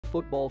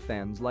football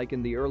fans like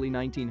in the early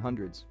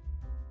 1900s?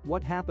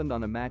 What happened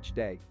on a match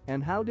day,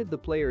 and how did the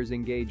players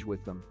engage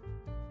with them?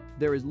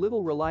 There is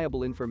little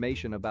reliable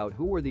information about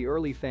who were the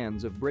early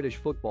fans of British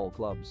football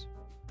clubs.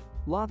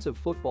 Lots of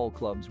football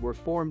clubs were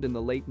formed in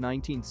the late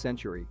 19th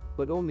century,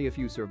 but only a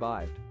few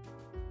survived.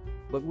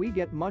 But we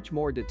get much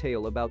more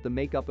detail about the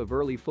makeup of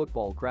early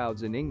football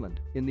crowds in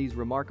England in these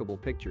remarkable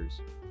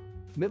pictures.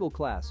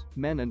 Middle-class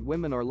men and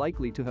women are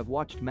likely to have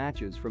watched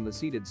matches from the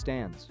seated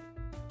stands.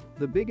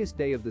 The biggest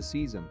day of the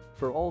season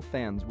for all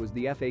fans was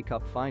the FA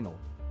Cup final.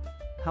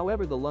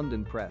 However, the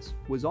London press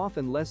was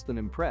often less than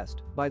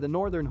impressed by the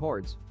northern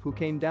hordes who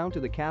came down to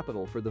the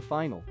capital for the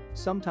final,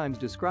 sometimes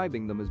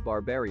describing them as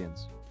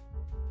barbarians.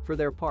 For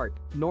their part,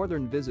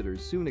 northern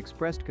visitors soon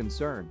expressed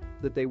concern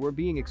that they were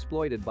being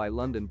exploited by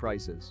London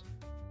prices.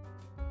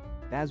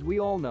 As we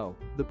all know,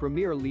 the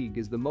Premier League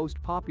is the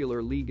most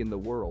popular league in the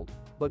world,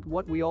 but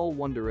what we all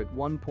wonder at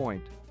one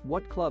point,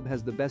 what club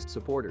has the best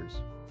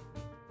supporters?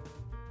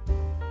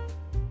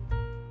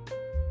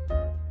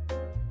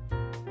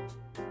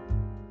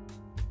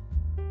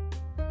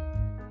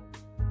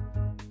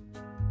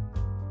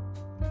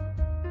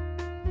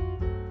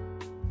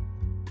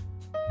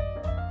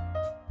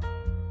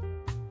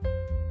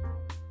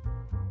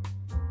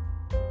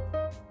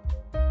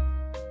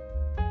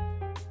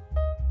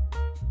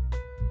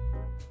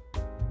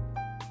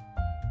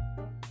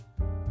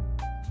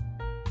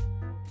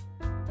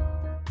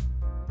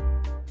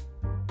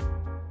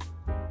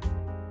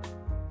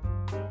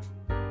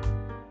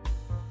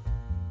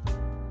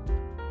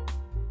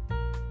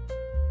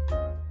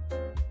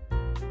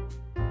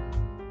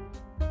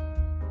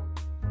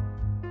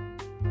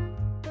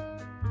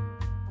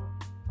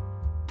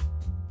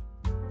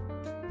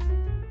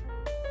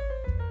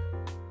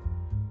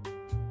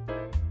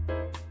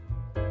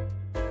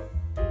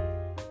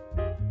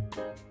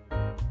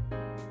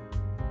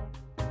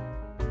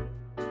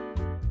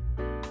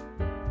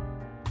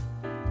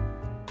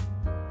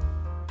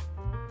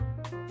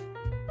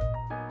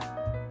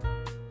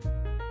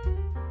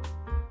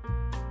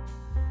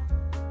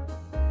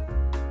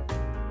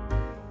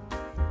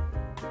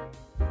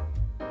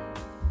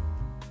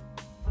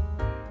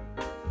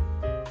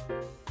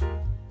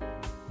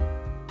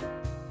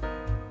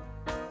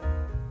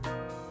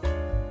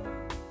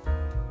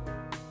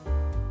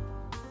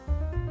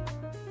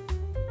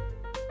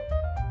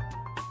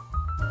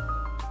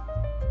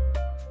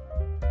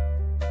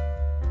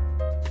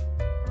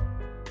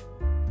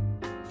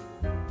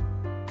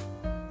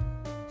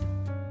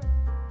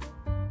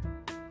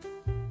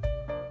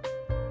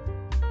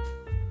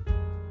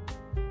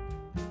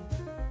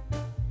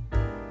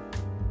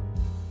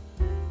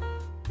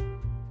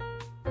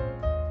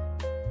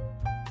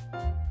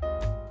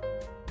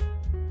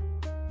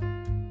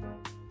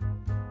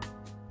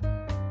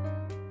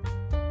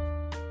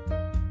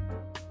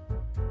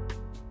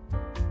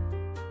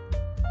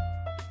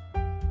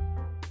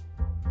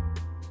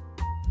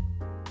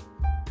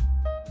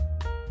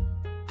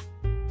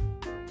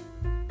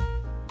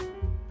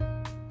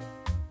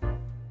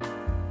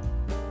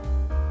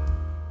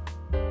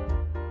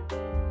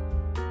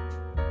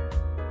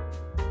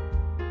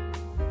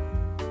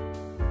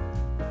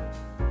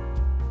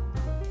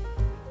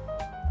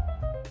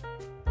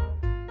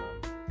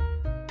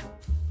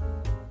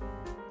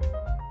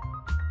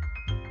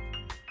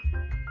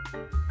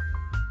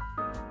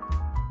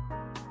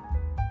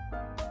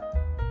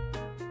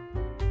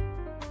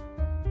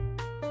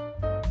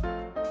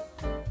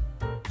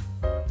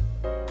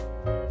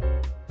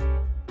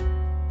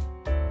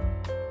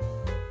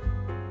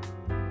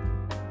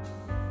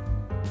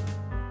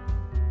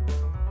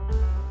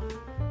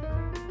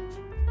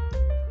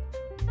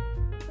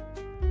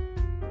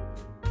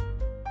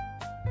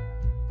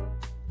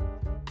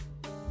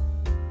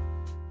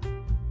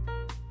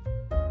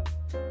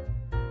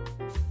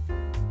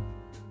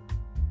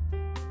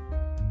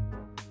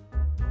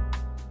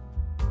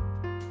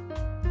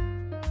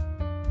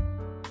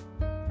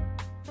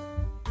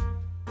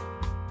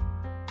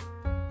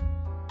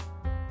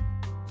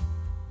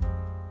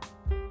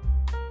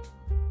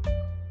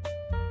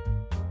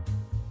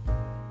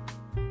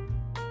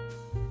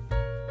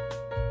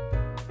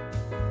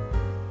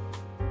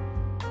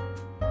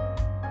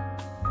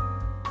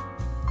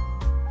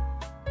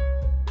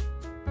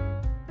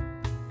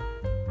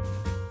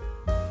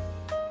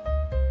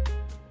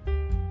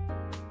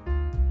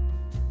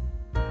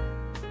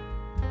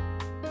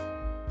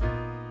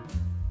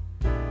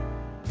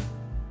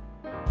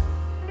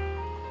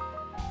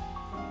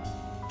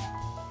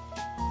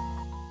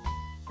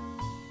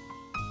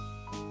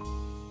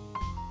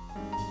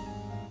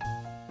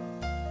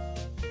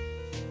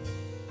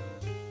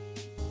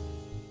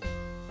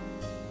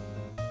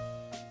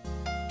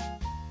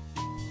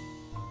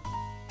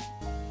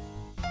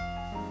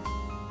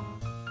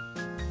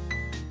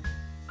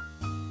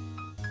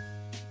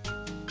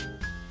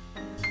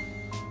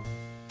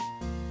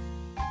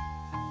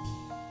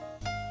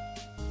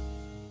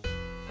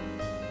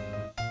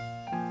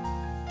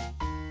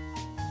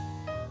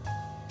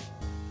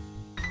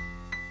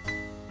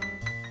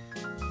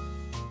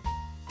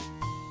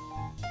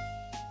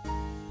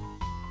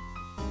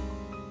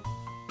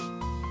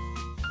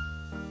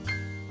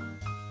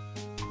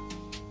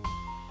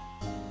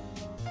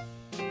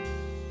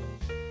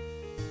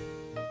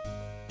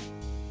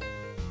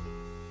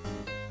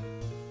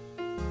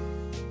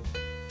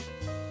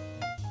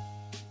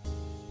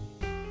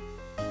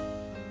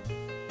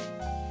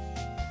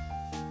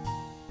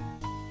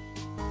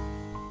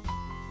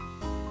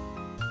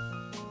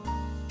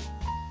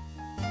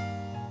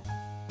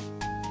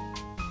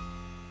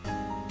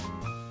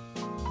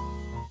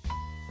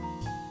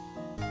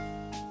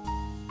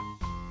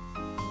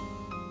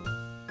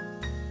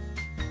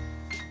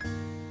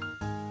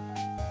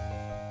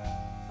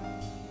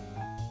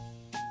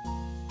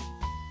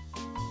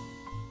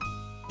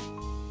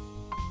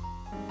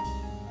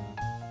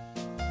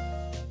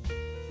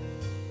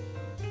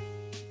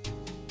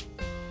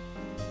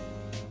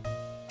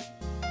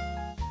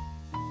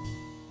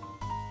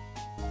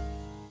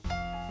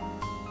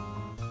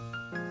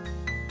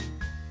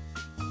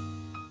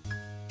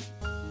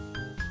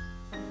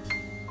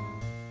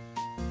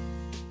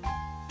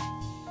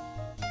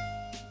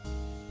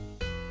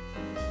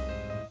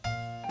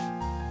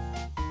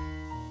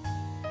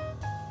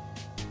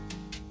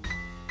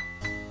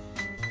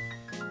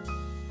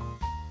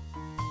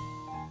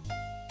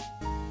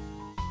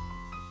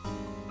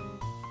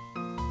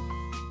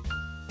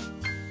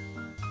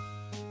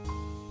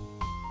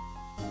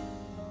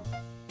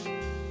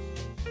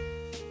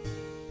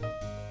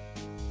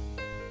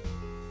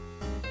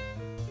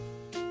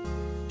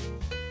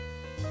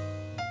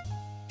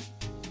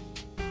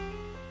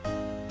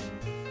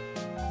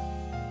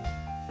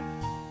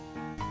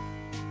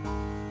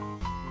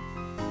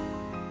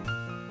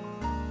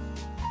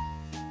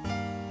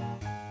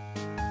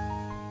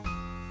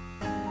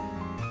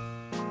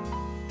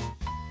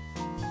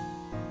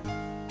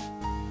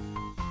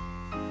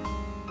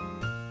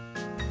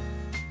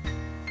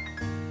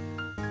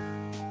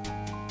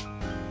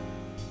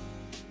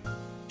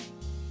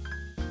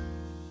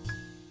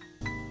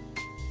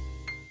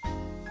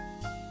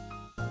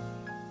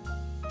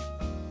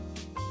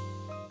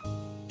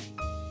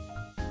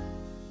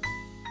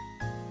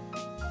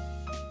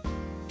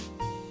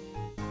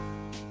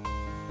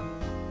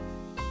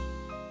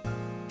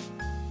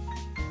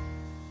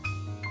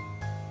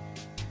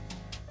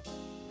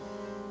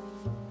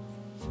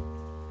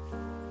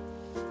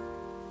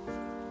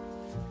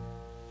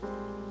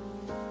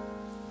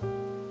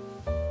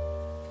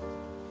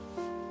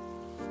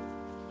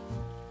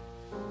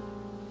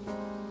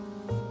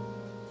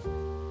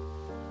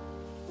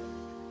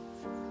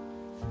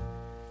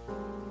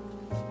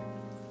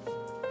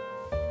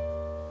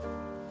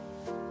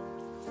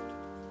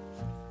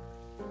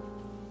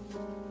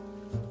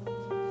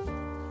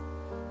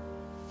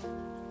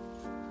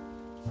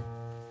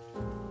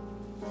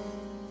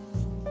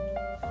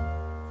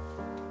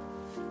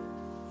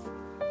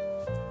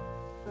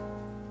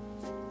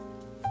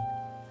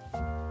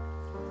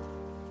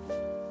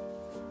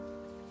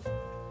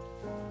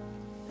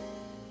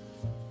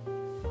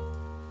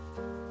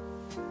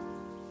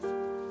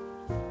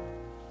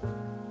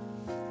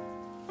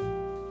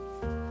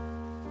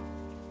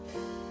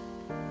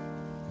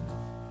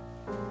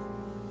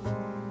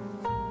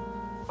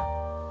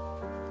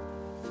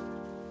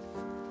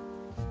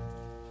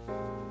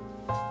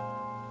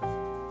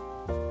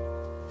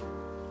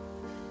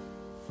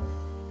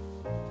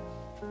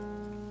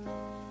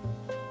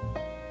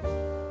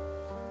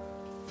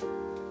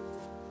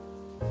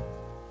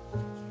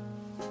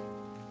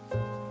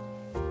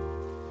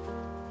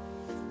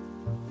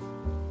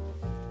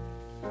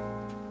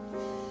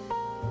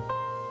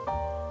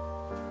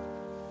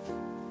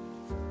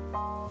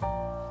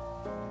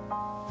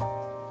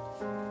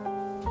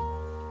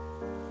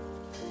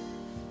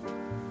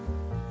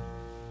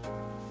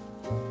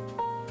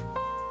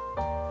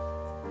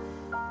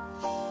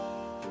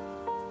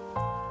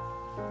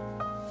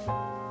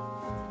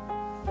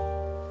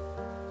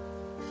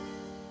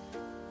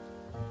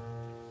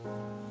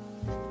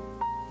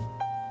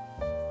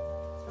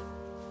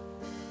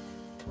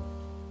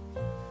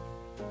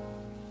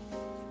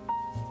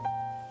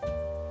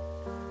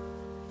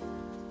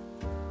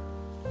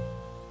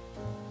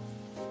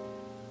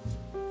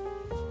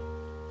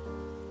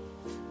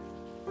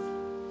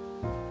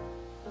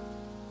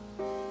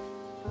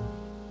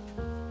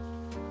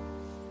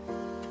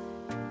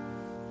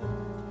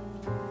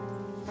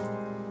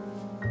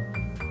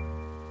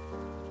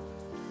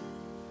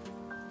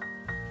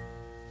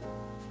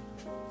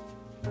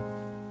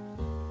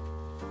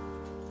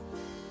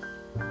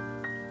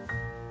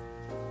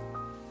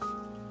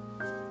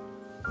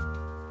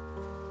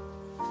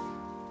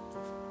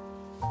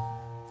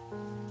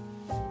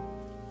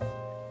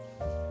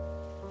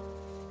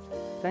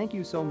 Thank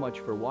you so much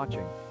for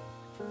watching.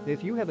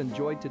 If you have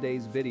enjoyed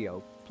today's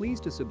video,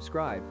 please to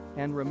subscribe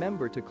and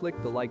remember to click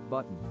the like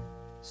button.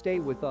 Stay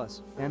with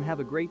us and have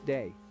a great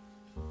day.